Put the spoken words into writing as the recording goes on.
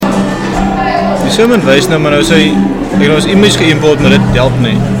sermon wys nou, maar nou sê ek het ons image geïmport, maar dit help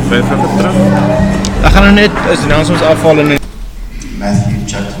nie. Ek gaan nou net as die naams ons afval en Matthew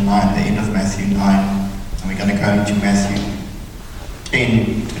chapter 9, the end of Matthew 9, and we're going to go into Matthew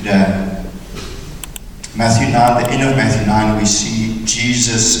 10 today. Matthew 9, the end of Matthew 9, we see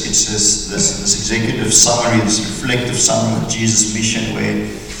Jesus. It's this executive summary, this reflective summary of Jesus' mission, where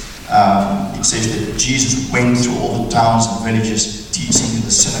it says that Jesus went through all the towns and villages, teaching in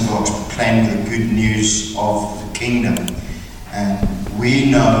the synagogues, proclaiming the good news of the kingdom. And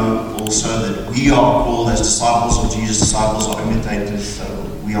we know also that we are called as disciples of Jesus. Disciples are imitators, so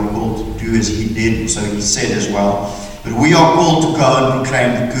we are called to do as he did, so he said as well. But we are called to go and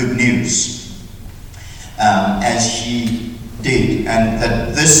proclaim the good news as he did. And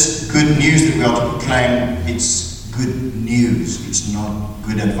that this good news that we are to proclaim, it's good news. It's not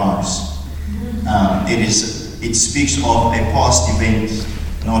good advice. It speaks of a past event,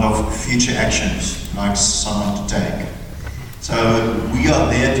 not of future actions, like someone to take. So we are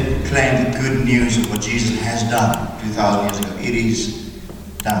there to proclaim the good news of what Jesus has done 2,000 years ago. It is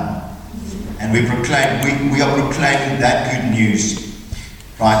done. And we are proclaiming that good news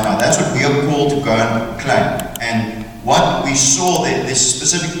right now. That's what we are called to go and proclaim. And what we saw there, this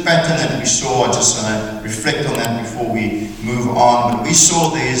specific pattern that we saw, I just reflect on that before we move on. But we saw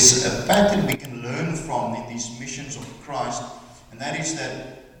there's a pattern we can learn from in these missions of Christ, and that is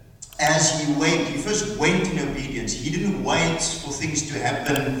that as he went, he first went in obedience. He didn't wait for things to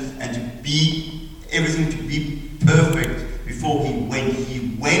happen and to be everything to be perfect before he went.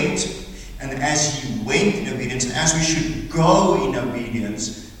 He went, and as he went in obedience, and as we should go in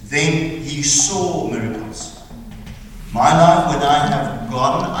obedience, then he saw miracles. My life, when I have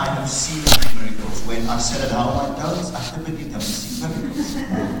gone, I have seen miracles. When I sat at home, I typically don't see miracles.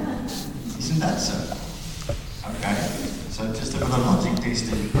 Isn't that so? Okay, so just a bit of logic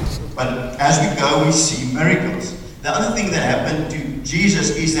testing. But as we go, we see miracles. The other thing that happened to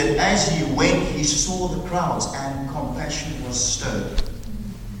Jesus is that as he went, he saw the crowds and compassion was stirred.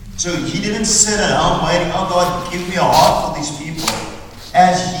 So he didn't sit at home waiting, oh God, give me a heart for these people.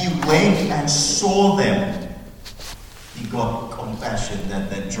 As he went and saw them, he got compassion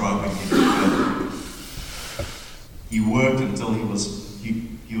that drove him into further. He worked until he was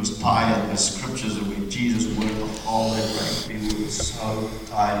tired. The scriptures are where Jesus worked the whole day. People were so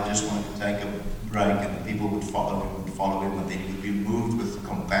tired, he just wanted to take a break, and the people would follow him, and then he would be moved with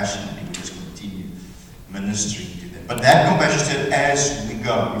compassion, and he would just continue ministering to them. But that compassion said, as we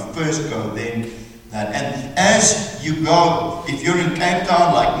go, we first go, then that. And as you go, if you're in Cape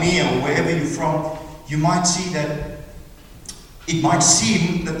Town like me, or wherever you're from, you might see that it might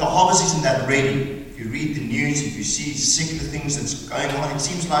seem that the harvest isn't that ready. If you read the news, if you see secular things that's going on, it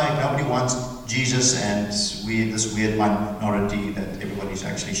seems like nobody wants Jesus, and this weird minority that everybody's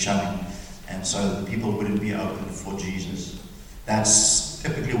actually shunning. And so the people wouldn't be open for Jesus. That's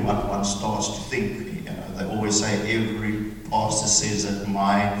typically what one starts to think. You know, they always say every pastor says that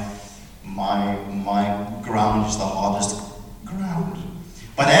my ground is the hardest ground.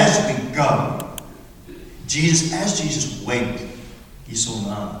 But as we go, as Jesus went, he saw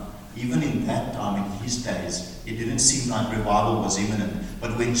none. Even in that time, in his days, it didn't seem like revival was imminent.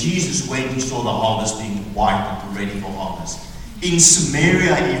 But when Jesus went, he saw the harvest being white and ready for harvest. In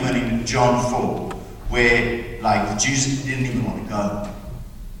Samaria, even in John 4, where the Jews didn't even want to go,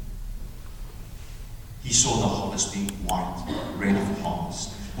 he saw the harvest being white, ready for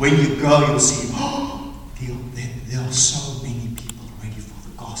harvest. When you go, you'll see, there are so many people ready for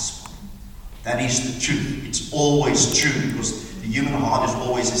the gospel. That is the truth. It's always true, because the human heart has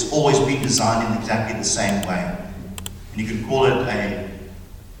always been designed in exactly the same way. And you can call it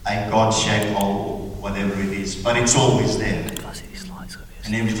a God-shaped hole, or whatever it is, but it's always there.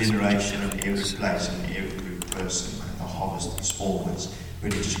 In every generation, in every place, in every person, the harvest is always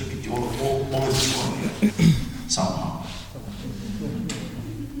ready. Just look at all of this one here, somehow.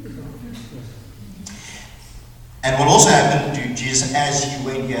 And what also happened to Jesus as he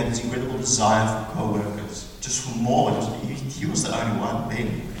went, he had this incredible desire for co-workers. Just for more. He was the only one then.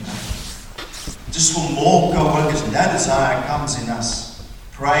 You know. Just for more co-workers. And that desire comes in us.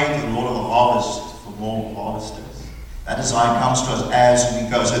 Pray to the Lord of the harvest for more harvesters. That desire comes to us as we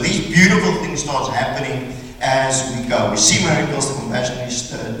go. So these beautiful things start happening as we go. We see miracles, the compassion is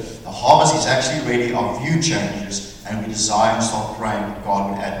stirred. The harvest is actually ready. Our view changes. And we desire and start praying that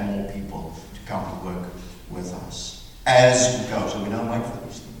God would add more people to come to work with us as we go. So we don't wait for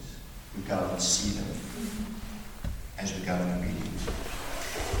these things. We go and see them as we go in obedience.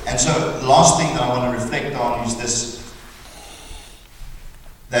 And so the last thing that I want to reflect on is this,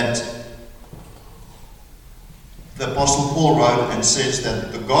 that the Apostle Paul wrote and says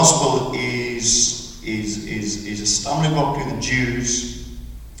that the gospel is is a stumbling block to the Jews,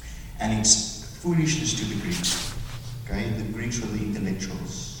 and it's foolishness to the Greeks. Okay, the Greeks were the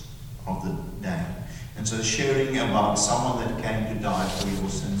intellectuals of the day, and so sharing about someone that came to die for your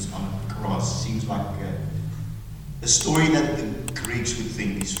sins on a cross seems like a story that the Greeks would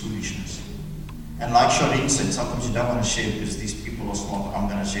think is foolishness. And like Charlene said, sometimes you don't want to share because these people are smart. I'm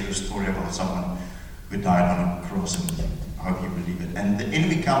going to share a story about someone who died on a cross, and I hope you believe it. And the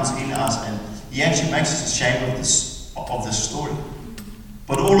enemy comes in us, and he actually makes us ashamed of this story.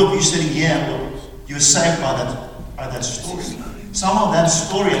 But all of you sitting here, well, you're saved by that story. Somehow that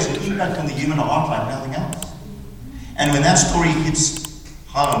story has an impact on the human heart like nothing else. And when that story hits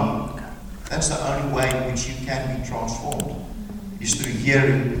home, that's the only way in which you can be transformed, is through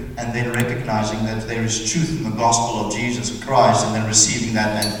hearing and then recognizing that there is truth in the gospel of Jesus Christ, and then receiving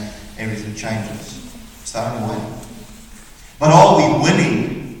that, and everything changes. It's the only way. But are we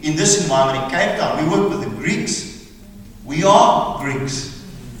willing in this environment in Cape Town? We work with the Greeks. We are Greeks.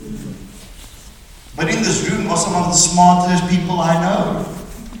 But in this room are some of the smartest people I know.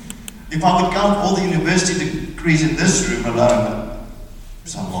 If I would count all the university degrees in this room alone,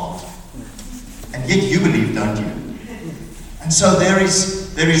 it's a lot. And yet you believe, don't you? And so there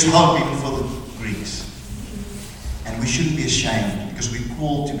is hope even for the Greeks. And we shouldn't be ashamed, because we're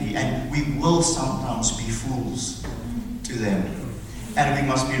called to be, and we will sometimes be fools to them. And we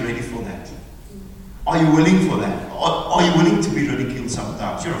must be ready for that. Are you willing for that? Are you willing to be ridiculed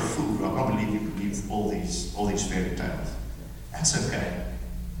sometimes? You're a fool. I can't believe you believe all these fairy tales. That's okay.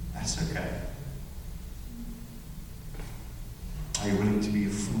 That's okay. Are you willing to be a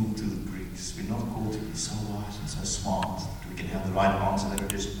fool to the Greeks? We're not called to be so wise and so smart that we can have the right answer that we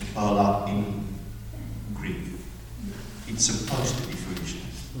just hurl out in Greek. It's supposed to be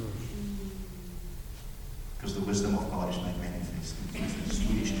foolishness. Because the wisdom of God is made manifest. It's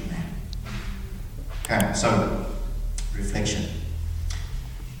foolish to man. Okay, so, reflection.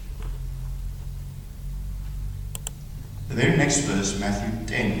 The very next verse, Matthew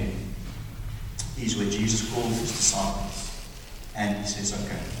 10, is where Jesus calls his disciples. And he says,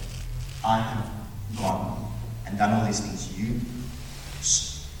 okay, I have gone and done all these things. You've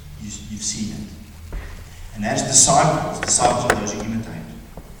seen it. And as disciples are those who imitate.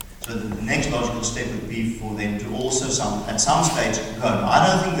 So the next logical step would be for them to also at some stage go. I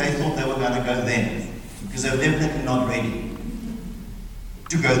don't think they thought they were going to go then, because they were definitely not ready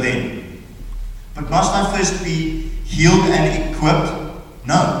to go then. But must I first be healed and equipped?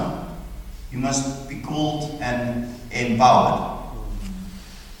 No. You must be called and empowered.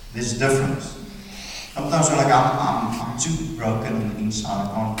 There's a difference. Sometimes we're like, I'm too broken on the inside,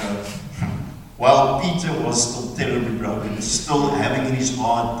 I can't go. Well, Peter was still terribly broken, still having in his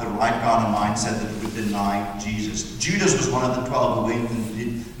heart the right kind of mindset that would deny Jesus. Judas was one of the 12 who went and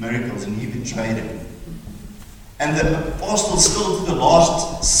did miracles, and he betrayed him. And the apostles still to the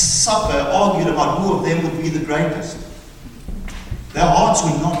Last Supper argued about who of them would be the greatest. Their hearts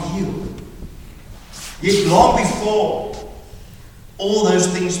were not healed. Yet long before all those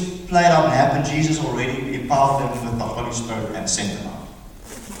things played out and happened, Jesus already empowered them with the Holy Spirit and sent them out.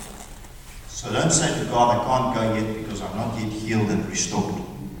 So don't say to God, I can't go yet because I'm not yet healed and restored.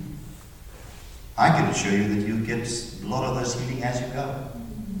 I can assure you that you'll get a lot of those healing as you go.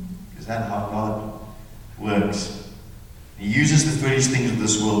 Because that's how God works. He uses the foolish things of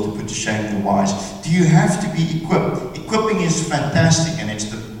this world to put to shame the wise. Do you have to be equipped? Equipping is fantastic, and it's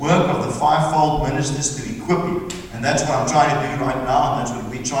the work of the fivefold ministers to equip you. And that's what I'm trying to do right now, and that's what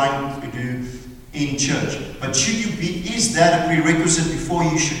we're trying to do in church. But should you be, is that a prerequisite before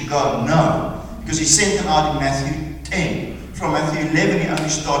you should go? No. Because he sent them out in Matthew 10. From Matthew 11, he only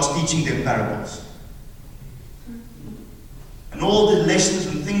starts teaching them parables. And all the lessons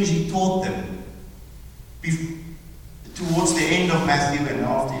and things he taught them towards the end of Matthew and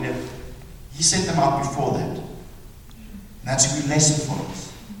after 11, he sent them out before that. And that's a good lesson for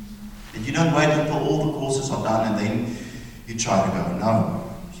us. That you don't wait until all the courses are done and then you try to go.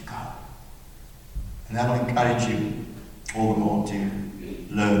 No, you go. And that will encourage you all the more to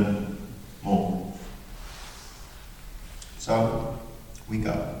learn more. So, we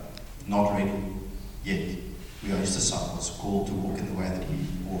go. Not ready yet. We are his disciples, called to walk in the way that he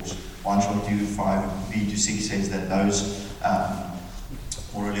walks. 1 John 2, 5b to 6 says that those,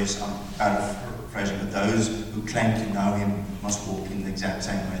 more or less, I'm paraphrasing, but those who claim to know him must walk in the exact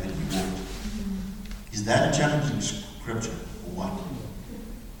same way that he walked. Is that a challenging scripture, or what?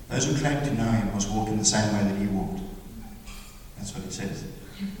 Those who claim to know him must walk in the same way that he walked. That's what it says.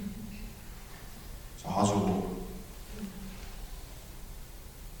 So how's your walk?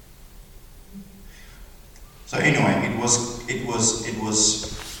 So anyway, it was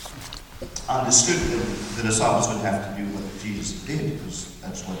understood that the disciples would have to do what Jesus did, because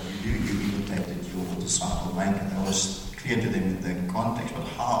that's what you do. You imitated your disciple maker. That was clear to them in their context. But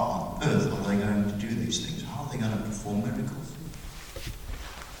how on earth are they going to do these things? How are they going to perform miracles?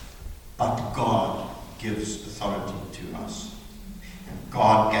 But God gives authority to us.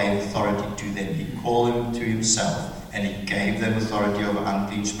 God gave authority to them. He called them to himself, and he gave them authority over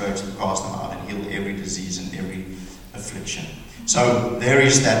unclean spirits to cast them out and heal every disease and every affliction. So there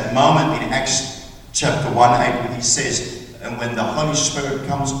is that moment in Acts chapter 1:8 where he says, and when the Holy Spirit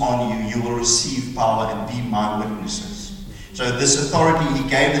comes on you, you will receive power and be my witnesses. So this authority he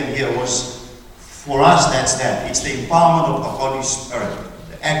gave them here was, for us, that's that. It's the empowerment of the Holy Spirit.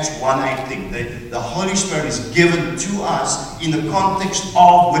 The Acts 1:8 thing. The Holy Spirit is given to us in the context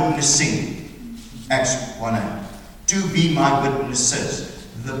of witnessing. Acts 1:8. To be my witnesses.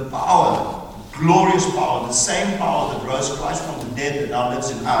 The power, glorious power, the same power that rose Christ from the dead that now lives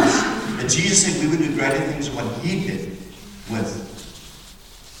in us. That Jesus said we would do greater things than what he did with.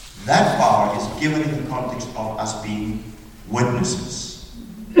 That power is given in the context of us being witnesses.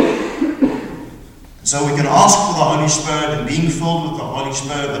 So we can ask for the Holy Spirit and being filled with the Holy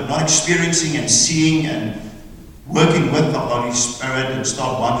Spirit, but not experiencing and seeing and working with the Holy Spirit, and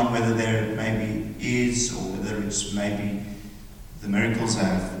start wondering whether there maybe is, or whether it's maybe the miracles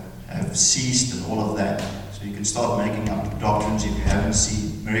have ceased and all of that. So you can start making up doctrines. If you haven't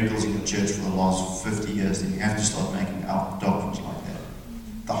seen miracles in the church for the last 50 years, then you have to start making up doctrines like that.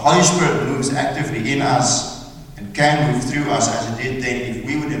 The Holy Spirit moves actively in us and can move through us as it did then if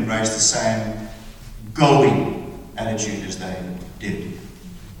we would embrace the same going attitude as they did.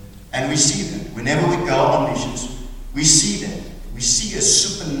 And we see that. Whenever we go on missions, we see that. We see a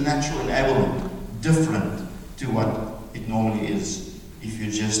supernatural enablement different to what it normally is if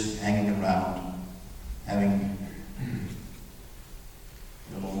you're just hanging around, having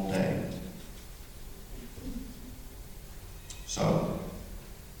your normal day. So,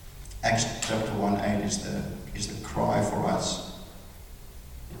 Acts chapter 1:8 is the cry for us.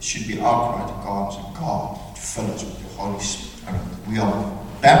 It should be our cry to God, so God, fill us with your Holy Spirit. We are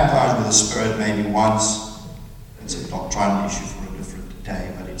baptized with the Spirit maybe once. It's a doctrinal issue for a different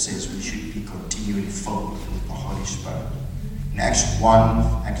day, but it says we should be continually filled with the Holy Spirit. In Acts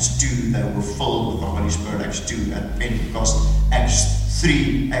 1, Acts 2, they were filled with the Holy Spirit. Acts 2 at Pentecost. Acts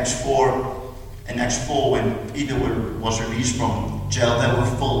 3, Acts 4, and Acts 4 when Peter was released from jail, they were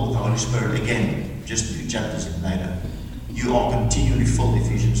filled with the Holy Spirit again, just 2 chapters later. You are continually filled,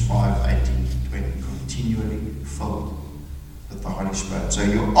 Ephesians 5:18-20, continually filled with the Holy Spirit. So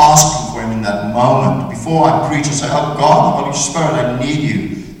you're asking for him in that moment. Before I preach and say, oh God, Holy Spirit, I need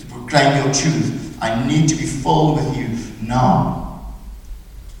you to proclaim your truth. I need to be filled with you now.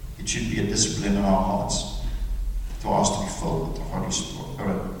 It should be a discipline in our hearts to ask to be filled with the Holy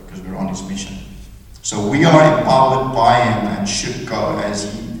Spirit because we're on his mission. So we are empowered by him and should go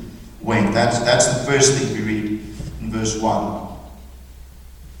as he went. That's the first thing we read in verse 1.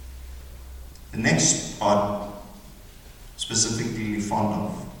 The next part, specifically fond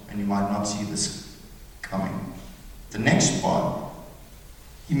of, and you might not see this coming. The next part,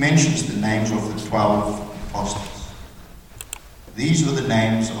 he mentions the names of the 12 apostles. These were the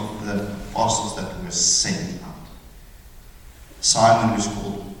names of the apostles that were sent out. Simon was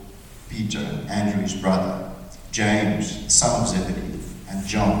called Peter, Andrew his brother, James, the son of Zebedee, and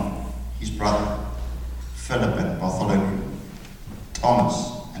John, his brother, Philip and Bartholomew,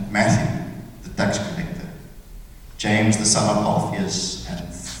 Thomas and Matthew, the tax collector, James the son of Alphaeus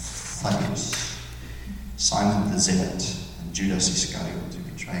and Thaddeus, Simon the Zealot, and Judas Iscariot who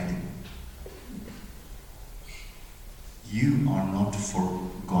betrayed him. You are not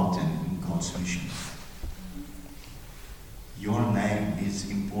forgotten in God's mission. Your name is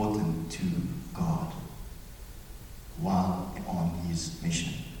important to God while on his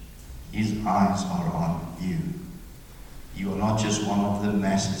mission. His eyes are on you. You are not just one of the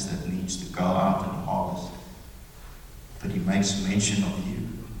masses that needs to go out and harvest, but he makes mention of you.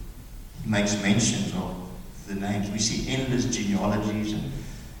 He makes mention of the names. We see endless genealogies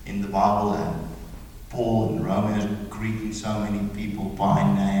in the Bible, and Paul and Romans greeting so many people by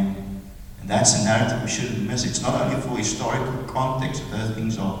name. And that's a narrative we shouldn't miss. It's not only for historical context that those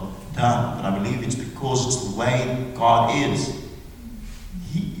things are done, but I believe it's because it's the way God is.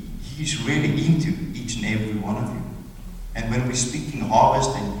 He's really into each and every one of you. And when we're speaking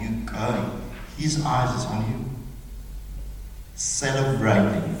harvest and you going, his eyes is on you.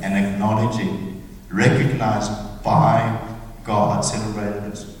 Celebrating and acknowledging, recognized by God, celebrated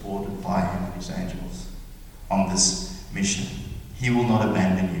and supported by him and his angels on this mission. He will not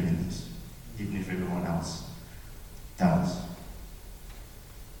abandon you in this, even if everyone else does.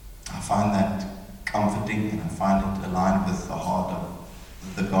 I find that comforting, and I find it aligned with the heart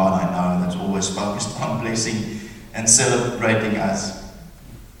of the God I know that's always focused on blessing and celebrating us.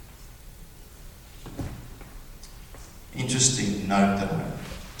 Interesting note that I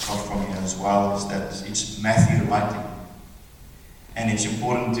got from here as well is that it's Matthew writing. And it's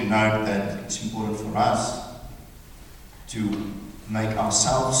important to note that it's important for us to make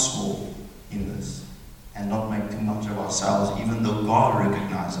ourselves small in this and not make too much of ourselves, even though God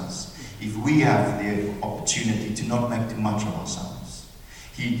recognizes us. If we have the opportunity to not make too much of ourselves.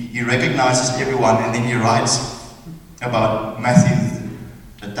 He recognizes everyone, and then he writes about Matthew,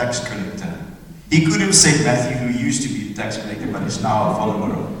 the tax collector. He could have said Matthew, who used to be a tax collector, but is now a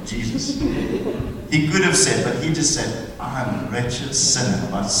follower of Jesus. He could have said, but he just said, I'm a wretched sinner,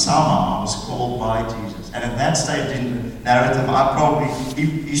 but somehow I was called by Jesus. And at that stage in the narrative,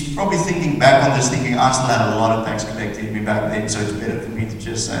 he's probably thinking back on this, thinking, I still had a lot of tax collecting in me back then, so it's better for me to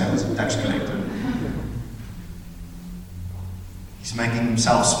just say I was a tax collector. He's making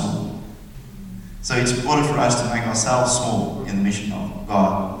himself small. So it's important for us to make ourselves small in the mission of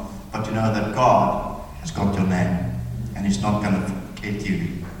God, but to know that God has got your name, and He's not going to forget you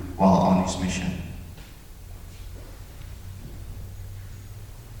while on His mission.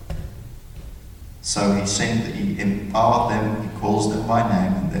 So He empowered them, He calls them by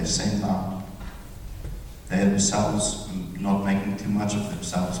name, and they're sent out. They themselves not making too much of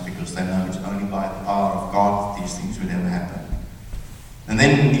themselves, because they know it's only by the power of God that these things would ever happen. And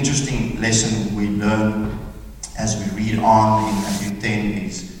then an interesting lesson we learn as we read on in Matthew 10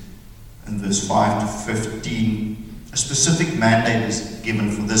 is in verse 5 to 15, a specific mandate is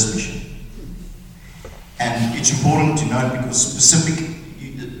given for this mission. And it's important to note because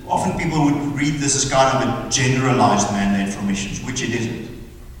often people would read this as kind of a generalized mandate for missions, which it isn't.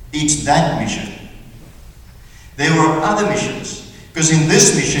 It's that mission. There were other missions, because in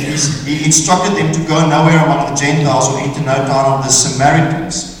this mission he instructed them to go nowhere among the Gentiles or into no town of the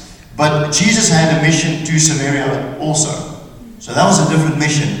Samaritans. But Jesus had a mission to Samaria also. So that was a different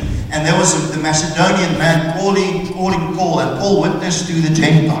mission. And there was the Macedonian man calling Paul, and Paul witnessed to the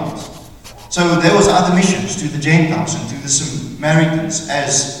Gentiles. So there was other missions to the Gentiles and to the Samaritans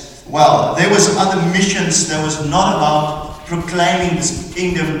as well. There was other missions that was not about proclaiming this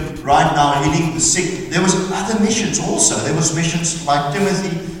kingdom right now, healing the sick. There was other missions also. There was missions like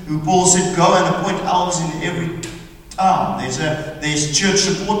Timothy, who Paul said, go and appoint elders in every town. There's church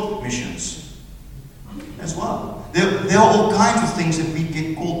support missions as well. There are all kinds of things that we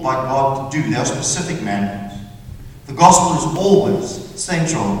get called by God to do. There are specific mandates. The gospel is always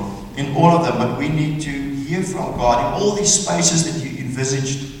central in all of them, but we need to hear from God in all these spaces that you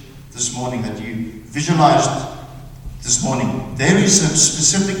envisaged this morning, that you visualized this morning. There is a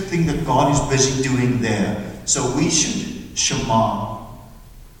specific thing that God is busy doing there. So we should shema,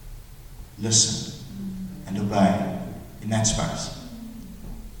 listen, and obey in that space.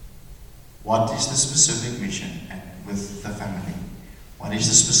 What is the specific mission with the family? What is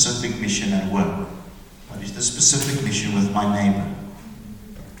the specific mission at work? What is the specific mission with my neighbor?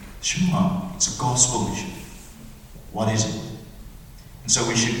 Shema. It's a gospel mission. What is it? And so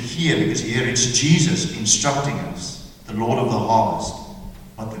we should hear, because here it's Jesus instructing us, the Lord of the harvest,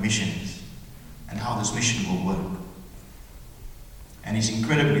 what the mission is and how this mission will work. And He's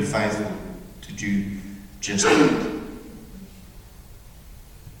incredibly faithful to do just that.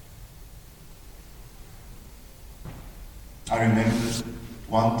 I remember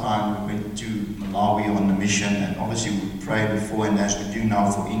one time we went to Malawi on a mission, and obviously we prayed before, and as we do now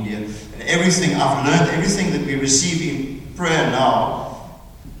for India. And everything I've learned, everything that we receive in prayer now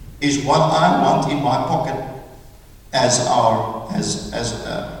is what I want in my pocket as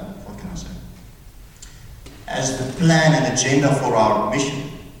the plan and agenda for our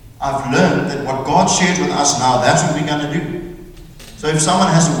mission. I've learned that what God shared with us now, that's what we're going to do. So if someone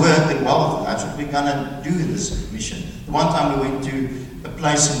has a word, then well, that's what we're going to do in this mission. One time we went to a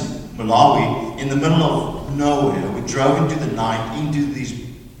place in Malawi, in the middle of nowhere. We drove into the night,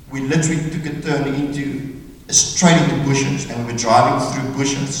 we literally took a turn straight into bushes, and we were driving through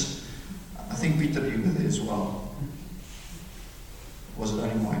bushes. I think Peter, you were there as well. Was it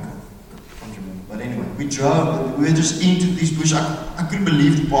only Michael? I can't remember. But anyway, we drove, we were just into these bushes. I couldn't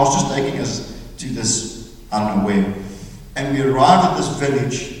believe the pastor's taking us to this, I don't know where. And we arrived at this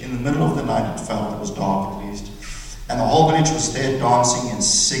village in the middle of the night. It felt, it was dark at least. And the whole village was there dancing and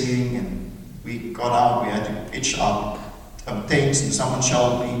singing, and we got out, we had to pitch our tents, and someone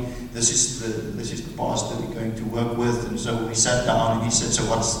showed me, this is the pastor we're going to work with. And so we sat down, and he said, so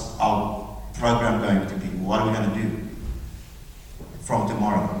what's our program going to be? What are we going to do from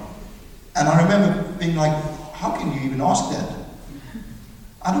tomorrow? And I remember being like, how can you even ask that?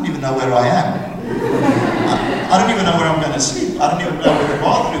 I don't even know where I am. I don't even know where I'm going to sleep. I don't even know where the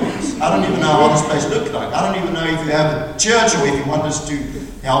bathroom is. I don't even know how this place looks like. I don't even know if you have a church or if you want us to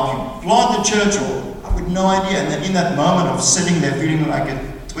help you plant the church, or I've got no idea. And then in that moment of sitting there feeling like a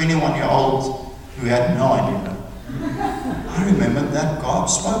 21-year-old who had no idea, I remember that God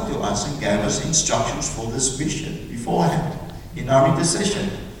spoke to us and gave us instructions for this mission beforehand in our intercession.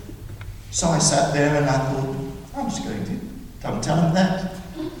 So I sat there and I thought, I'm just going to don't tell him that.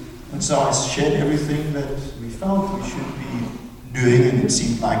 And so I shared everything that we felt we should be doing, and it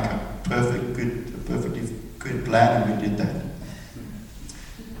seemed like a perfectly good plan, and we did that.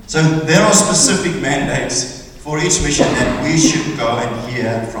 So there are specific mandates for each mission that we should go and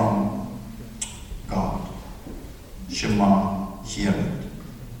hear from God. Shema, hear it,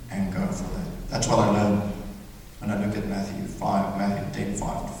 and go for that. That's what I learned when I look at Matthew 10,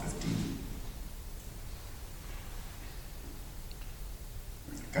 5 to 15.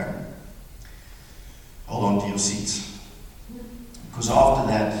 Okay. Hold on to your seats. Because after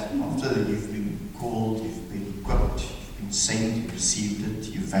that, after you've been called, you've been equipped, you've been sent, you've received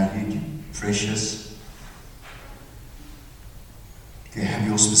it, you're valued, you're precious. You have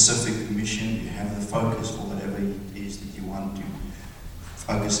your specific mission, you have the focus for whatever it is that you want to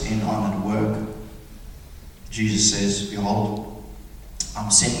focus in on at work. Jesus says, behold,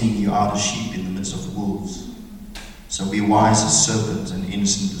 I'm sending you out as sheep in the midst of wolves. So be wise as serpents and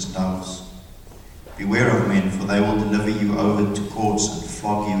innocent as doves. Beware of men, for they will deliver you over to courts and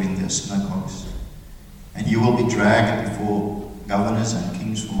flog you in their synagogues. And you will be dragged before governors and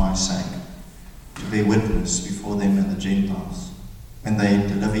kings for my sake, to bear witness before them and the Gentiles. When they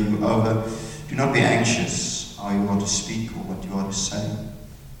deliver you over, do not be anxious how you are to speak or what you are to say.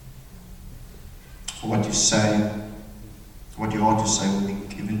 For what you are to say will be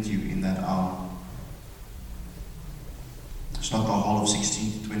given to you in that hour. It's not the whole of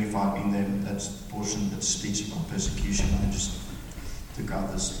 16 to 25 in there, but that's the portion that speaks about persecution. I just took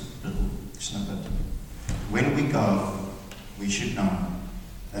out this little snippet. When we go, we should know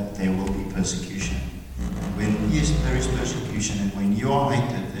that there will be persecution. When yes, there is persecution, and when you are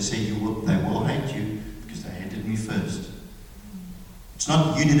hated, they say they will hate you because they hated me first. It's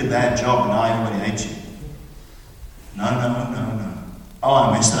not you did a bad job and now everybody hates you. No. Oh,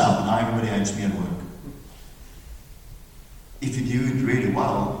 I messed it up and now everybody hates me at work. If you do it really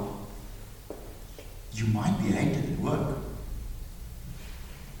well, you might be hated at work.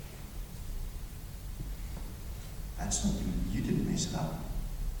 That's not you. You didn't mess it up.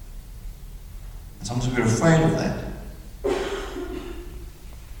 And sometimes we're afraid of that.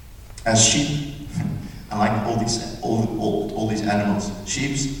 As sheep, I like all these animals.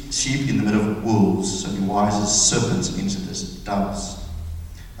 Sheep in the middle of wolves, so be wise as serpents and innocent as doves.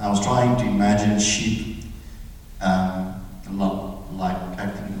 And I was trying to imagine sheep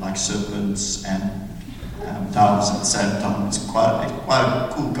acting like serpents and doves at the same time. It's quite a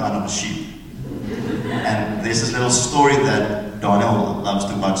cool kind of a sheep. And there's this little story that Daniel loves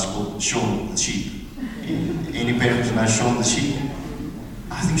too much called Shaun the Sheep. Any parents who know Shaun the Sheep?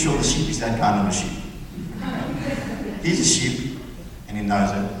 I think Shaun the Sheep is that kind of a sheep. He's a sheep, and he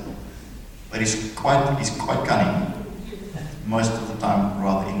knows it. But he's quite cunning. Most of the time,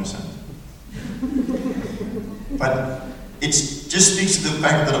 rather innocent. But it just speaks to the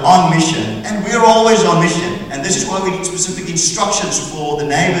fact that on mission, and we're always on mission, and this is why we need specific instructions for the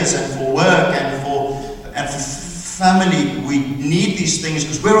neighbors and for work and for family. We need these things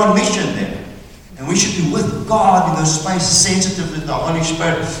because we're on mission there. And we should be with God in those spaces, sensitive with the Holy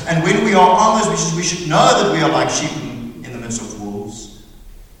Spirit. And when we are on those missions, we should know that we are like sheep in the midst of wolves.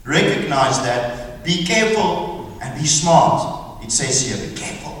 Recognize that. Be careful and be smart. It says here, be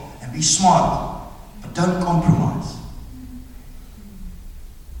careful and be smart. But don't compromise.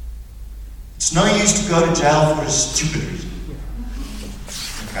 It's no use to go to jail for a stupid reason.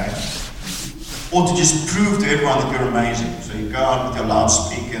 Okay? Or to just prove to everyone that you're amazing. So you go out with your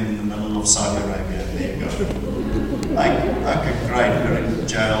loudspeaker in the middle of Saudi Arabia, and there you go. Okay, great, we're in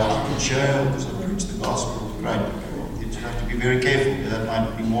jail. I'm in jail because I preached the gospel. Great. You just have to be very careful. That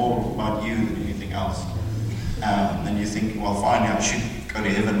might be more about you than anything else. And you think, well, finally I should go to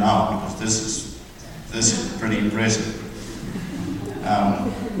heaven now because this is pretty impressive.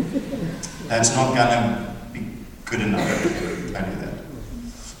 That's not going to be good enough. I do that.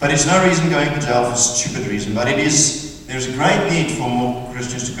 But it's no reason going to jail for stupid reason. But there's a great need for more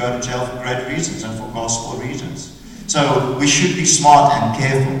Christians to go to jail for great reasons and for gospel reasons. So we should be smart and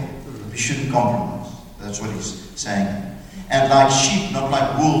careful. We shouldn't compromise. That's what he's saying. And like sheep, not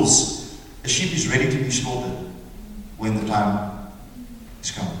like wolves, a sheep is ready to be slaughtered when the time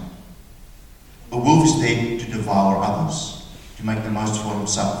is come. A wolf is there to devour others, to make the most for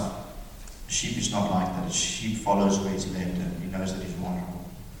himself. A sheep is not like that. A sheep follows where he's led, and he knows that he's vulnerable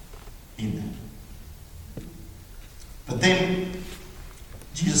in that. But then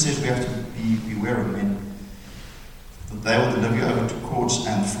Jesus says we have to beware of men, that they will deliver you over to courts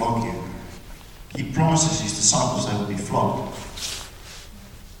and flog you. He promises his disciples they will be flogged.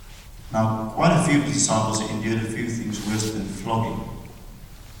 Now, quite a few of the disciples endured a few things worse than flogging.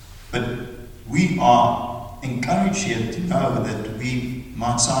 But we are encouraged here to know that we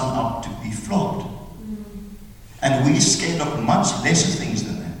might sign up to be flogged. And we're scared of much lesser things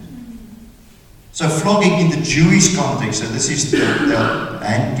than that. So flogging in the Jewish context, so this is they'll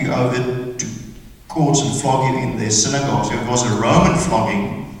hand you over to courts and flog you in their synagogues. If it was a Roman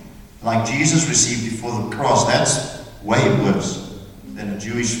flogging, like Jesus received before the cross, that's way worse than a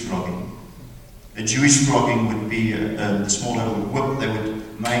Jewish flogging. A Jewish flogging would be a small little whip they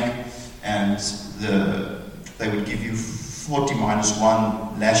would make, and they would give you 40 minus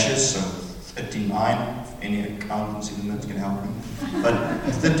 1 lashes, so 39. If any accountants in the minute can help me. But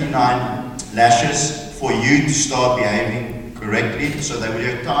 39 lashes for you to start behaving correctly. So they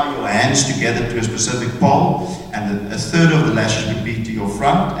would tie your hands together to a specific pole, and a third of the lashes would be to your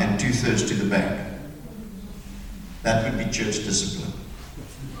front and 2/3 to the back. That would be church discipline.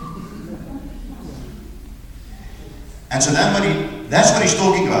 And so that's what he's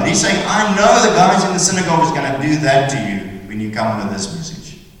talking about. He's saying, I know the guys in the synagogue is going to do that to you when you come with this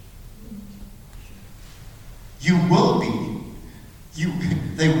message. You will be.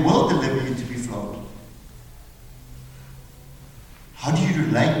 They will deliver you to be flogged. How do you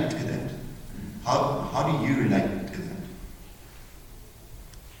relate to that? How do you relate to that?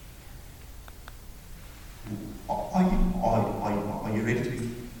 Are you ready to be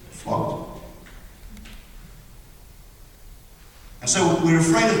flogged? And so we're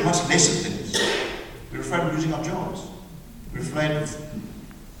afraid of much lesser things. We're afraid of losing our jobs. We're afraid of,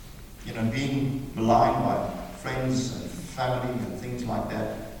 being maligned by friends and family and things like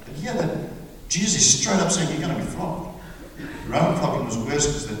that. But here, that Jesus is straight up saying you're going to be flogged. Roman flogging was worse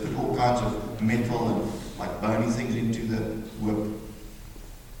because they put all kinds of metal and like bony things into the whip.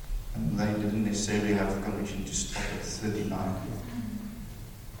 And they didn't necessarily have the conviction to stop at 39.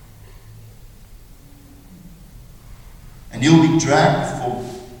 And you'll be dragged for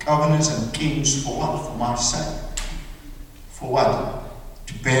governors and kings for what? For my sake. For what?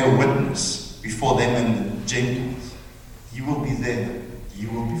 To bear witness before them and the Gentiles. You will be there. You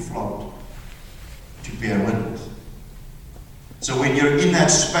will be flogged to bear witness. So when you're in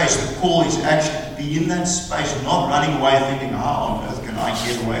that space, the call is actually to be in that space, not running away thinking, how on earth can I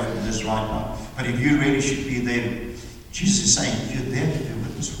get away from this right now? But if you really should be there, Jesus is saying, you're there to bear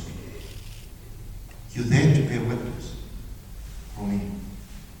witness for me. You're there to bear witness for me.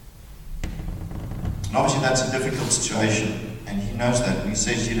 And obviously that's a difficult situation, and he knows that. He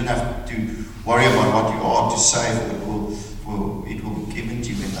says you don't have to worry about what you ought to say, for it will be given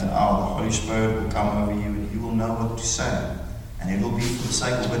to you in that hour. The Holy Spirit will come over you, and you will know what to say. And it will be for the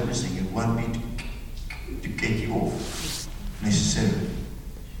sake of witnessing. It won't be to get you off, necessarily.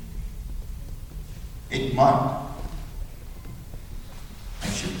 It might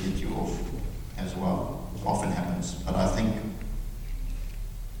actually get you off as well. It often happens. But I think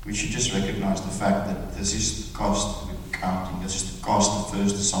we should just recognize the fact that this is the cost we're counting. This is the cost the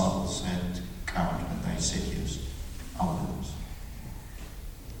first disciples had to count when they said yes, our lives.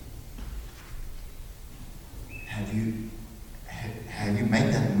 Have you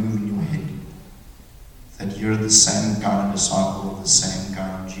made that move in your head? That you're the same kind of disciple, the same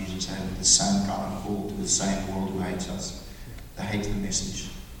kind of Jesus had, the same kind of call to the same world who hates us. They hate the message.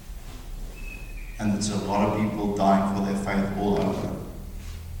 And there's a lot of people dying for their faith all over.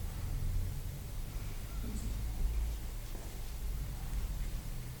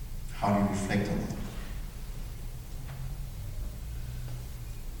 How do you reflect on that?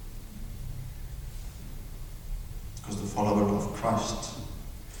 Because the follower of Christ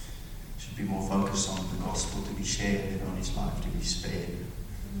should be more focused on the gospel to be shared than on his life to be spared.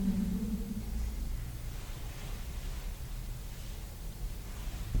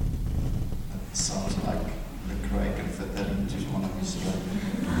 That sounds like the Craig can fit that into one of his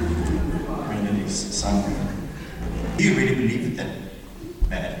son. Do you really believe it that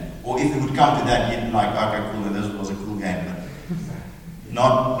bad? Or if it would come to that, you'd be like, okay, cool, this was a cool game, but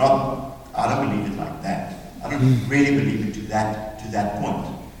I don't believe it like that. I don't really believe it to that point.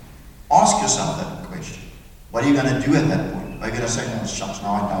 Ask yourself that question. What are you going to do at that point? Are you going to say, no, shucks,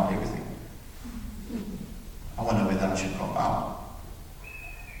 now I doubt everything? I wonder whether I should drop out.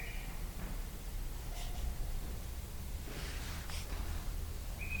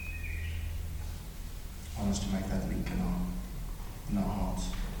 I want us to make that link now. in our hearts.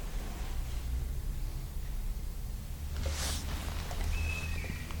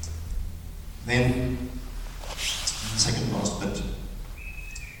 Then, the second last bit,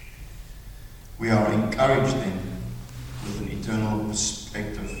 we are encouraged then with an eternal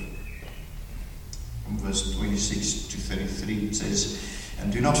perspective. From verse 26 to 33 it says,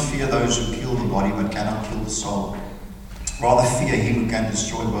 "And do not fear those who kill the body but cannot kill the soul. Rather fear him who can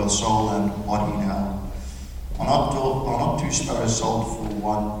destroy both soul and body in hell. Are not two sparrows sold for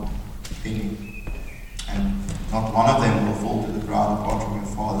 1 penny? And not one of them will fall to the ground apart from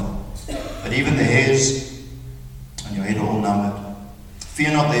your Father. But even the hairs on your head are all numbered.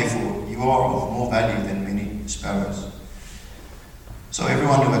 Fear not therefore, you are of more value than many sparrows. So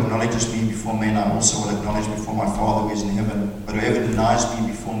everyone who acknowledges me before men, I also will acknowledge before my Father who is in heaven. But whoever denies me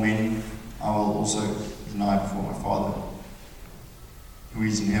before men, I will also deny before my Father who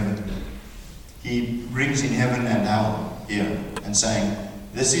is in heaven." He brings in heaven and hell here and saying,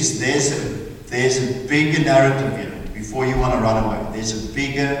 there's a bigger narrative here before you want to run away. There's a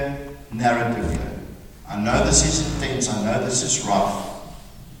bigger narrative here. I know this is intense, I know this is rough.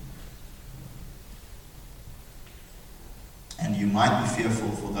 And you might be fearful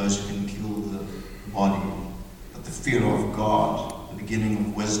for those who can kill the body. But the fear of God, the beginning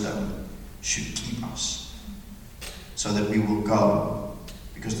of wisdom, should keep us. So that we will go.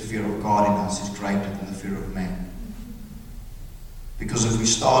 Because the fear of God in us is greater than the fear of man. Because if we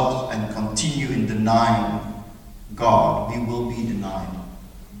start and continue in denying God, we will be denied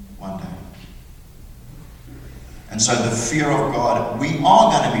one day. And so the fear of God, we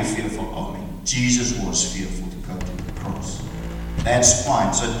are going to be fearful of him. Jesus was fearful to go to the cross. That's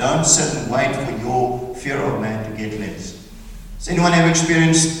fine. So don't sit and wait for your fear of man to get less. Has anyone ever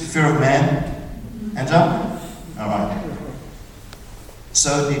experienced the fear of man? Hands up? Alright.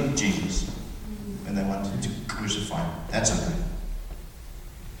 So did Jesus when they wanted to crucify him. That's okay.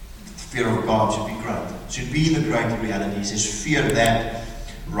 The fear of God should be great. Should be the greater reality. He says, fear that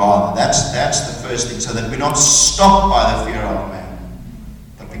rather. That's the first thing. So that we're not stopped by the fear of man,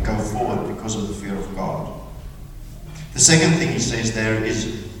 but we go forward because of the fear of God. The second thing he says there is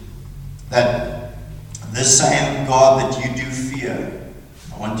that the same God that you do fear,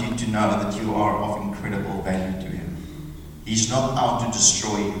 I want you to know that you are of incredible value to him. He's not out to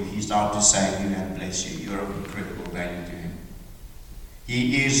destroy you. He's out to save you and bless you. You're of incredible value to him.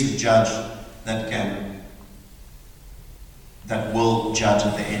 He is the judge that will judge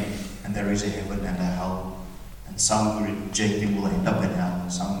at the end. And there is a heaven and a hell. And some who reject him will end up in hell.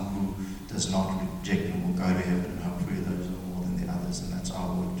 And some who does not reject him will go to heaven. And hopefully those are more than the others. And that's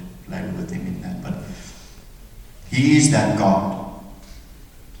our word to label with him in that. But he is that God.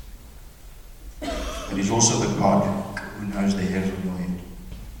 But he's also the God who knows the hairs on your head,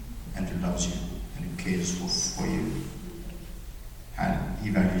 and who loves you, and who cares for you. And he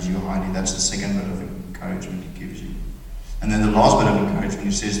values you highly. That's the second bit of encouragement he gives you. And then the last bit of encouragement,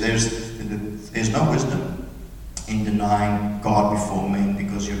 he says, there's no wisdom in denying God before men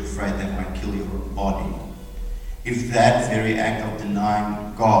because you're afraid they might kill your body. If that very act of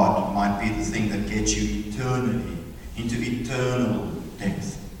denying God might be the thing that gets you eternally into eternal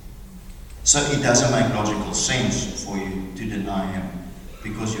death. So it doesn't make logical sense for you to deny him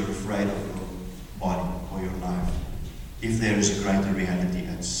because you're afraid of your body or your life. If there is a greater reality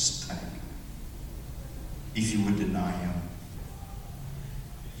at stake, if you would deny him,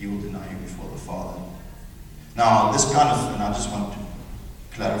 you will deny him before the Father. Now, this kind of, and I just want to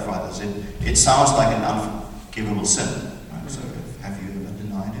clarify this, it sounds like an unforgivable sin. Right? So have you ever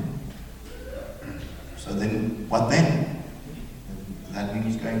denied him? So then, what then? That means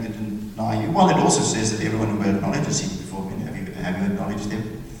he's going to deny you. Well, it also says that everyone who acknowledges him before men, have you acknowledged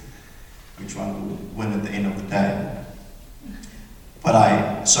him? Which one will win at the end of the day?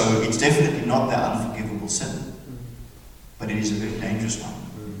 So it's definitely not the unforgivable sin, but it is a very dangerous one.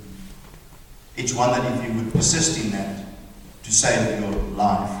 It's one that if you would persist in that to save your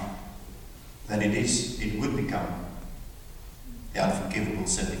life, that it would become the unforgivable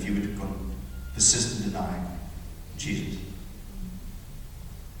sin if you would persist in denying Jesus.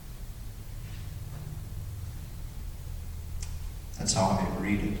 That's how I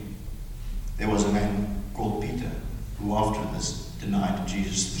read it. There was a man called Peter who after this denied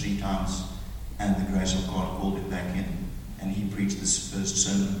Jesus 3 times, and the grace of God called him back in, and he preached this first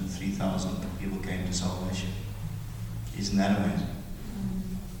sermon. 3,000 people came to salvation. Isn't that amazing?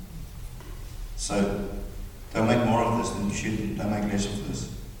 So don't make more of this than you should. Don't make less of this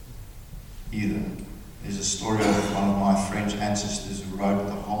either. There's a story of one of my French ancestors who wrote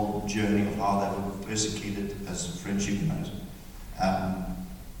the whole journey of how they were persecuted as French Huguenots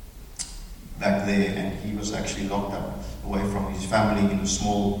back there, and he was actually locked up away from his family in a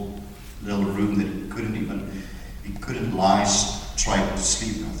small little room that he couldn't lie straight to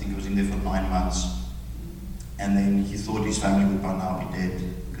sleep. I think he was in there for 9 months. And then he thought his family would by now be dead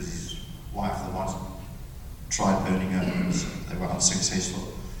because his wife, the ones tried burning her, they were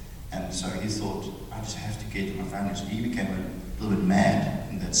unsuccessful. And so he thought, I just have to get to my family. So he became a little bit mad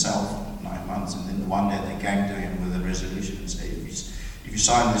in that cell for 9 months. And then one day they came to him with a resolution and said, if you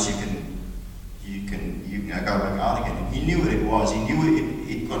sign this, you can go back out again. And he knew what it was. He knew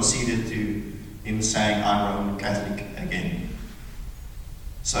it conceded to him saying, I'm Roman Catholic again.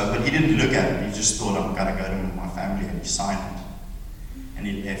 So, but he didn't look at it. He just thought, I'm going to go to my family, and he signed it. And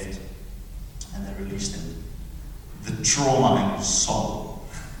he left. And they released him. The trauma in his soul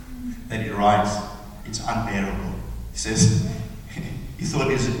that he writes, it's unbearable. He says, he thought,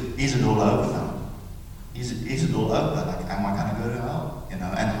 is it all over now? Is it all over? Like, am I going to go to hell? You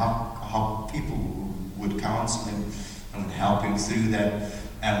know, and how people would counsel him and would help him through that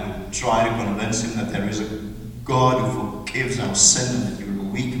and would try to convince him that there is a God who forgives our sin and that you're a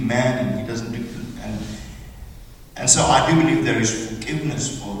weak man and he doesn't do and so I do believe there is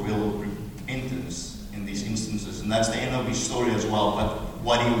forgiveness for real repentance in these instances, and that's the end of his story as well. But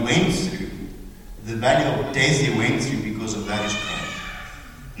what he went through, the valley of death he went through because of that is great.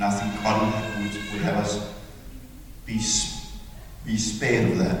 And I think God would have us be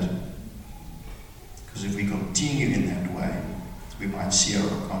spared of that. Because if we continue in that way, we might sear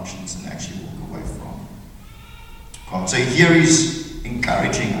our conscience and actually walk away from God. So here he's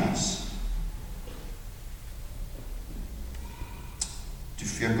encouraging us to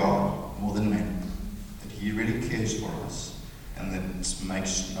fear God more than men, that he really cares for us, and that it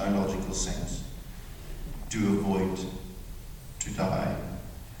makes no logical sense to avoid to die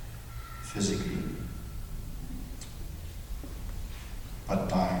physically, but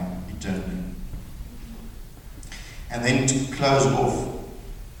die eternally. And then to close off,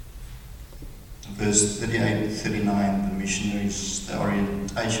 verse 38, 39, the missionaries, the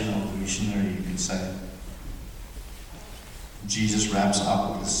orientation of the missionary, you can say. Jesus wraps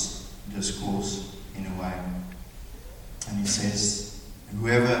up this discourse in a way. And he says,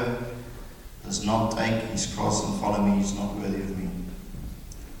 whoever does not take his cross and follow me is not worthy of me.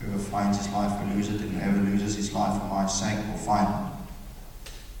 Whoever finds his life will lose it, and whoever loses his life for my sake will find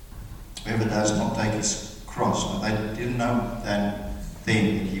it. Whoever does not take his cross. Now, they didn't know then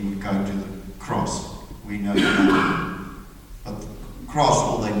that he would go to the cross. We know that. But the cross,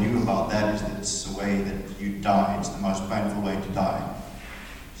 all they knew about that is that it's the way that you die. It's the most painful way to die.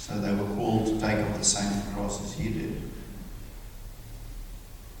 So they were called to take up the same cross as he did.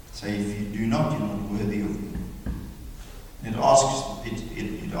 So if you do not, you're not worthy of me. It asks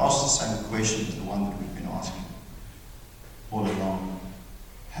the same question as the one that we've been asking all along.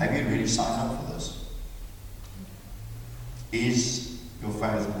 Have you really signed up for this? Is your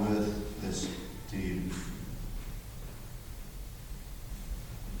faith worth this to you?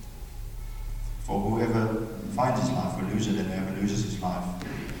 For whoever finds his life will lose it, and whoever loses his life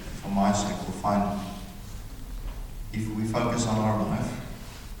for my sake will find it. If we focus on our life,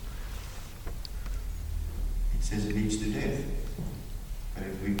 it says it leads to death. But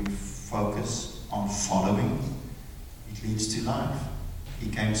if we focus on following, it leads to life. He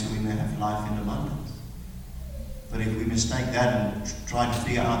came so we may have life in abundance. But if we mistake that and try to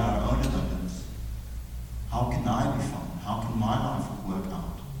figure out our own abundance, how can I be found? How can my life work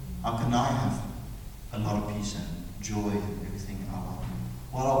out? How can I have a lot of peace and joy and everything I want?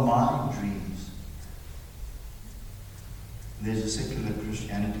 What are my dreams? There's a secular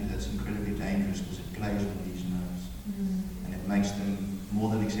Christianity that's incredibly dangerous because it plays on these nerves. And it makes them more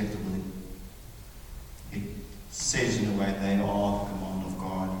than acceptable. It says in a way they are the command of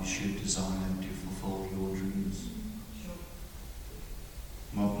God. You should desire them to fulfill your dreams.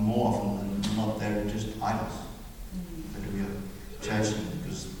 More often than not, they're just idols that we are chasing.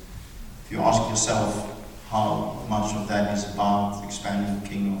 Because if you ask yourself how much of that is about expanding the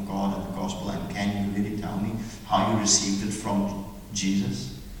kingdom of God and the gospel, and can you really tell me how you received it from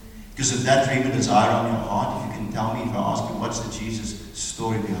Jesus? Because if that dream and desire on your heart, if you can tell me, if I ask you what's the Jesus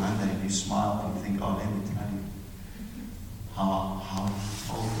story behind that, and you smile and you think, oh, let me tell you how he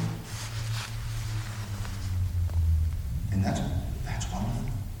told me. And that's wonderful.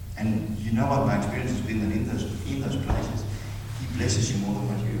 And you know what my experience has been, that in those places, he blesses you more than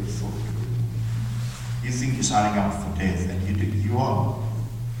what you ever thought you would. You think you're signing up for death, and you are.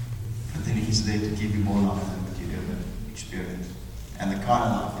 But then he's there to give you more life than what you've ever experienced. And the kind of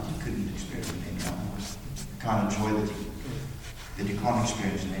life that you couldn't experience in any other way. The kind of joy that you can't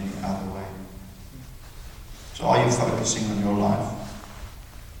experience in any other way. So are you focusing on your life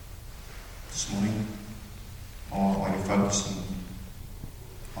this morning? Or are you focusing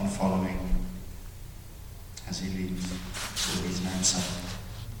on following as he leads for his name's sake,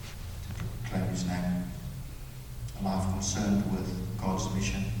 to proclaim his name. A life concerned with God's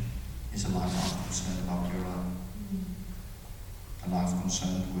mission is a life I'm concerned about your own. A life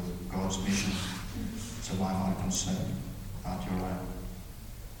concerned with God's mission is a life I'm concerned about your own.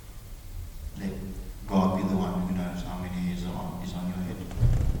 Let God be the one who knows how many hairs is on your head.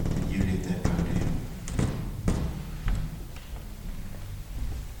 And you let that go to him.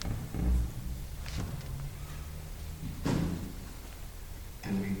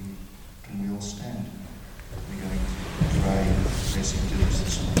 Can we all stand? We're going to pray a blessing to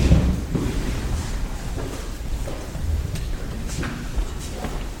this morning.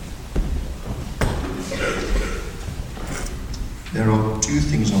 There are two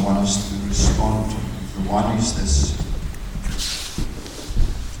things I want us to respond to. The one is this: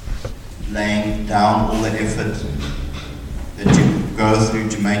 laying down all the effort that you go through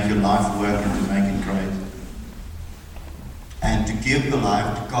to make your life work and to make it great, and to give your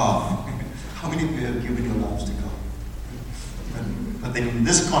life to God. How many of you have given your lives to God? But then in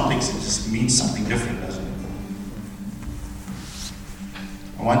this context, it just means something different, doesn't it?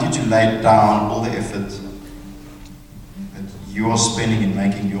 I want you to lay down all the effort that you are spending in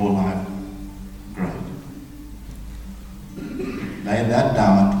making your life great. Lay that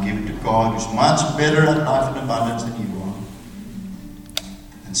down, give it to God, who's much better at life in abundance than you are,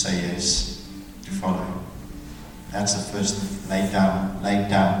 and say yes to follow. That's the first thing. Lay down, lay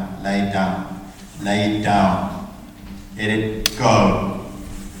down, lay down, lay down. Let it go.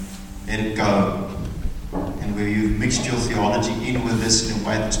 Let it go. And where you've mixed your theology in with this in a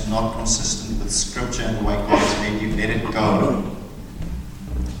way that's not consistent with Scripture and the way God's made you, let it go.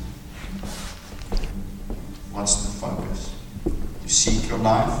 What's the focus? You seek your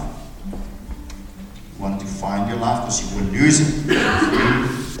life. You want to find your life because you will lose it.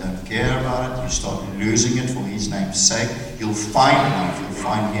 If you don't care about it, you start losing it for His name's sake. You'll find life. You'll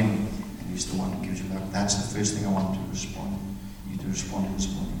find Him. And He's the one who gives you life. That's the first thing I want to respond. You to respond to this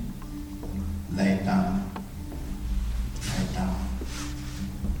morning. Lay it down. Lay it down.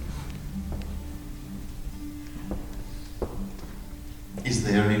 Is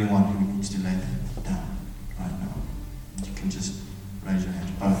there anyone who needs to lay that down right now? You can just raise your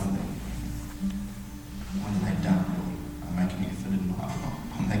hands, both of them. I want to lay it down, Lord. I'm making effort in my life.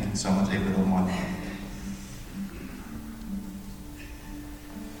 I'm making so much effort on my life.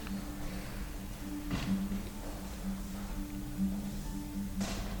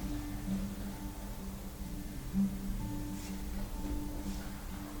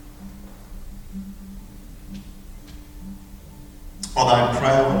 Father, I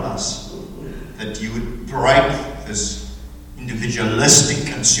pray over us that you would break this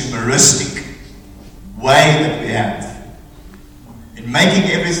individualistic, consumeristic way that we have in making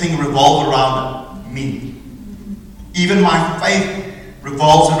everything revolve around me. Even my faith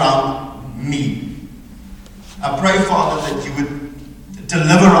revolves around me. I pray, Father, that you would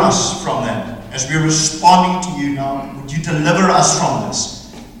deliver us from that. As we're responding to you now, would you deliver us from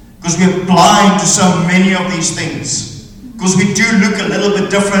this? Because we're blind to so many of these things. Because we do look a little bit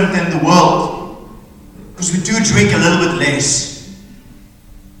different than the world. Because we do drink a little bit less.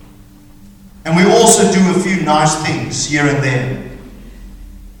 And we also do a few nice things here and there.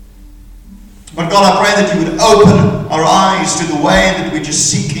 But God, I pray that you would open our eyes to the way that we're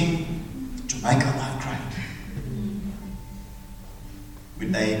just seeking to make our life great. We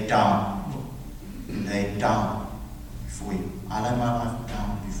lay it down. We lay it down before you. I lay my life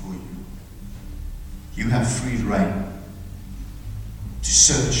down before you. You have free reign to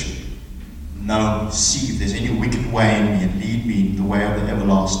search me, know, see if there's any wicked way in me, and lead me in the way of the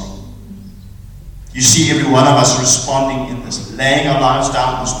everlasting. You see every one of us responding in this, laying our lives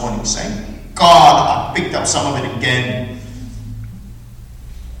down this morning, saying, God, I picked up some of it again.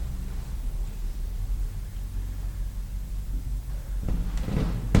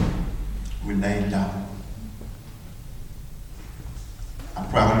 We lay it down. I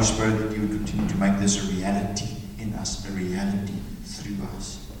pray, Holy Spirit, that you would continue to make this a reality in us, a reality through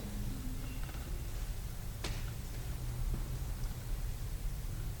us.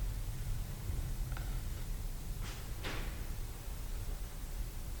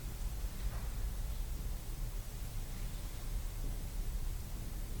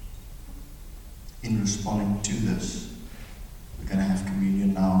 In responding to this, we're going to have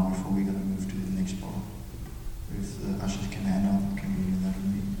communion now before we're going to move to the next part. If the ushers can hand out the communion, that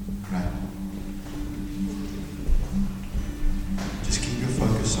would be great. Just keep your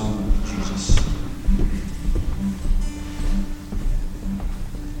focus on Jesus.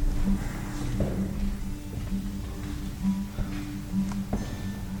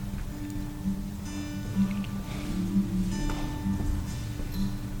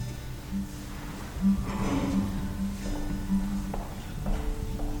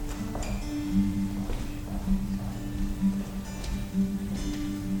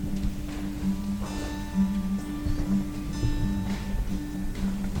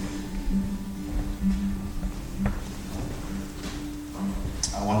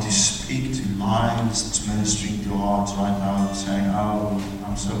 lives that's ministering to hearts right now, saying, oh,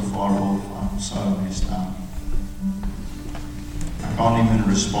 I'm so far off, I'm so messed up. I can't even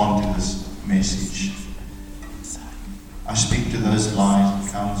respond to this message. I speak to those lies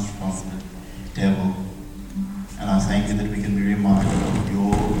that comes from the devil. And I thank you that we can be reminded of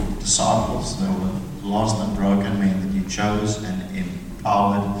your disciples that were lost and broken men that you chose and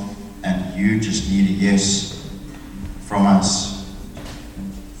empowered, and you just need a yes from us.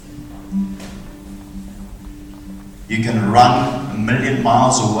 You can run 1,000,000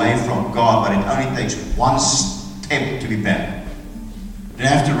 miles away from God, but it only takes one step to be back. You don't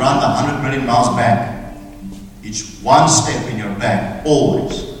have to run the 100 million miles back. It's one step in your back,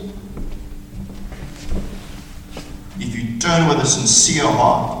 always. If you turn with a sincere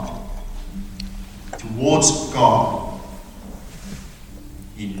heart towards God,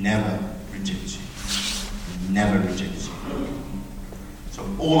 He never rejects you. He never rejects you. So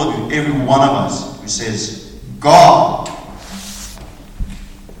all of you, every one of us who says, God,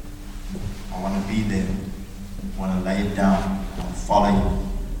 I want to be there. I want to lay it down. I want to follow you.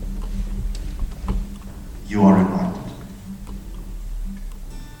 You are invited.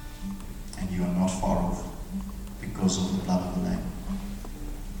 And you are not far off because of the blood of the Lamb.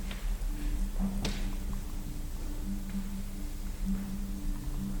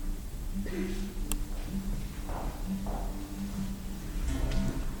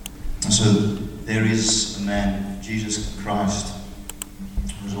 And so there is a man, Jesus Christ,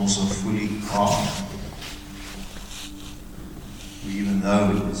 who is also fully God, who even though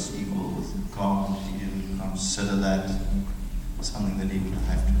he was equal with God, he didn't consider that something that he would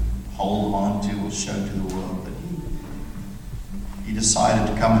have to hold on to or show to the world, but he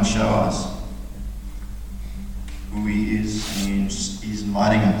decided to come and show us who he is, and he's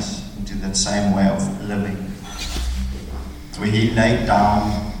inviting us into that same way of living, where he laid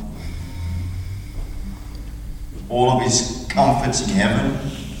down all of his comforts in heaven,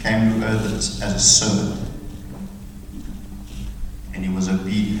 came to earth as a servant, and he was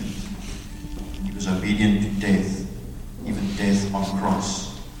obedient. He was obedient to death, even death on the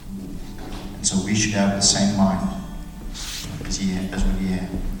cross. And so we should have the same mind as what he had.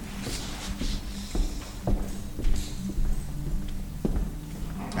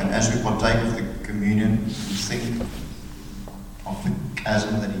 And as we partake of the communion, we think of the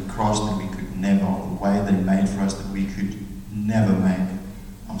chasm that he crossed that we could never, of the way that he made for us that we could never make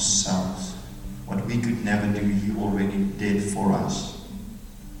ourselves. What we could never do, he already did for us.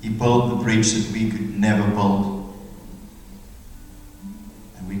 He built the bridge that we could never build.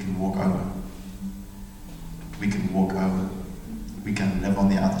 And we can walk over. We can walk over. We can live on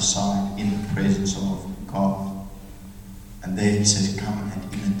the other side in the presence of God. And there he says, come and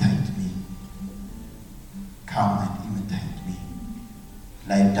imitate me. Come and imitate me.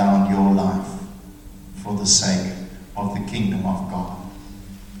 Lay down your life for the sake of the kingdom of God.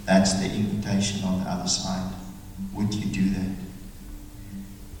 That's the invitation on the other side. Would you do that?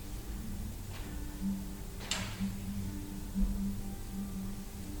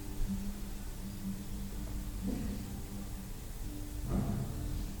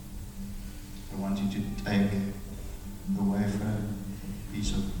 I want you to take the wafer,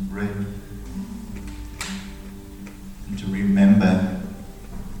 piece of bread, and to remember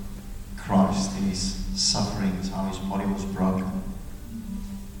Christ in his sufferings, how his body was broken,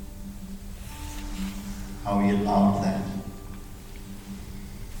 how he allowed that.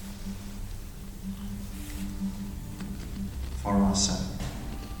 For our sake.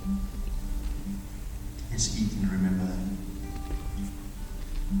 Let's eat and remember that.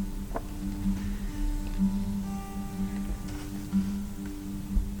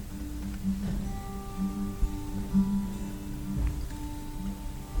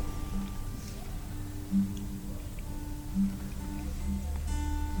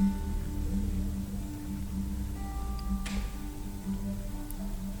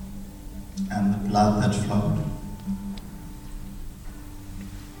 And the blood that flowed,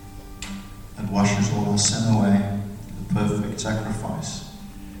 that washes all our sin away, the perfect sacrifice.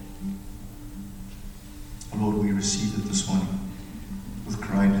 Lord, we receive it this morning with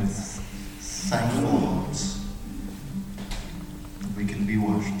great and thankful hearts that we can be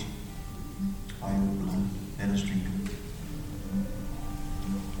washed by your blood. Let us drink it.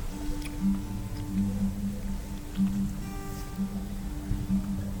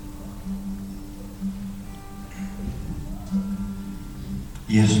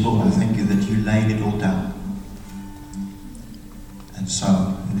 Yes, Lord, I thank you that you laid it all down. And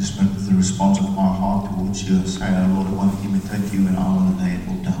so, in this moment, the response of my heart towards you, I say, oh Lord, I want to imitate you and I want to lay it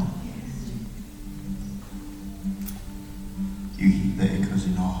all down. You hear the echoes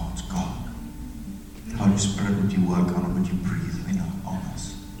in our hearts, God, would you work on it? Would you breathe on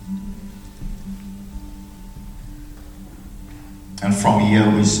us? And from here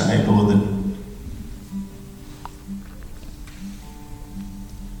we say, Lord, that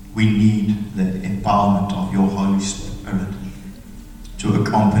we need the empowerment of your Holy Spirit to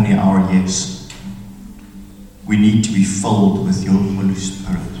accompany our yes. We need to be filled with your Holy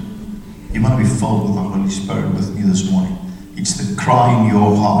Spirit. You want to be filled with the Holy Spirit with me this morning. It's the cry in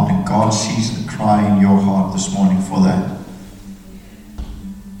your heart, and God sees the cry in your heart this morning for that.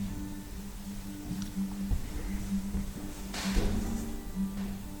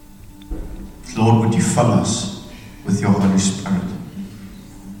 Lord, would you fill us with your Holy Spirit?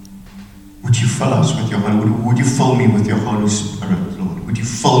 Would you fill us with your Holy Spirit? Would you fill me with your Holy Spirit, Lord? Would you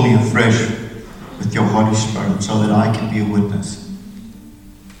fill me afresh with your Holy Spirit so that I can be a witness?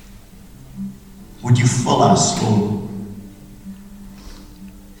 Would you fill us, Lord?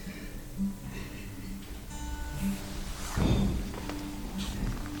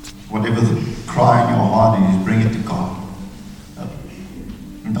 Whatever the cry in your heart is, bring it to God.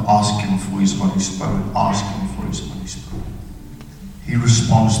 And ask Him for His Holy Spirit. Ask Him for His Holy Spirit. He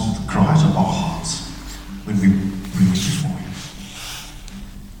responds to the cries of our hearts when we bring it before Him.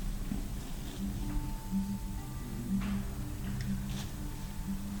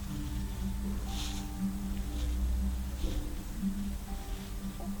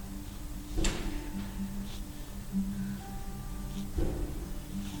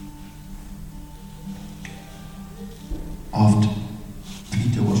 After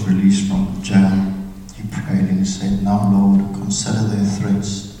Peter was released from jail, he prayed and he said, "Now, Lord, consider their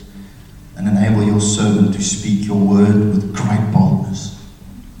threats and enable your servant to speak your word with great boldness."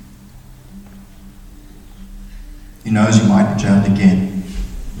 He knows he might be jailed again.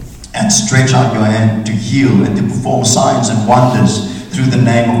 "And stretch out your hand to heal and to perform signs and wonders through the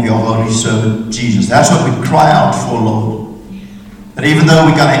name of your holy servant Jesus." That's what we cry out for, Lord. That even though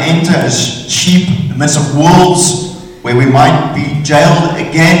we're going to enter as sheep in the midst of wolves, where we might be jailed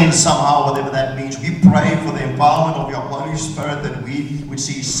again somehow, whatever that means, we pray for the empowerment of your Holy Spirit, that we would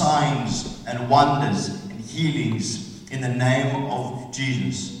see signs and wonders and healings in the name of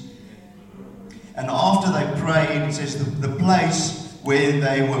Jesus. And after they prayed, it says the place where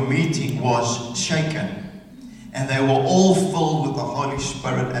they were meeting was shaken, and they were all filled with the Holy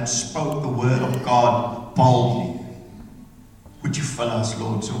Spirit and spoke the word of God boldly. Would you fill us,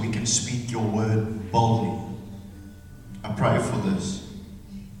 Lord, so we can speak your word boldly? I pray for this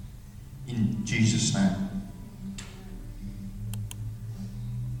in Jesus' name.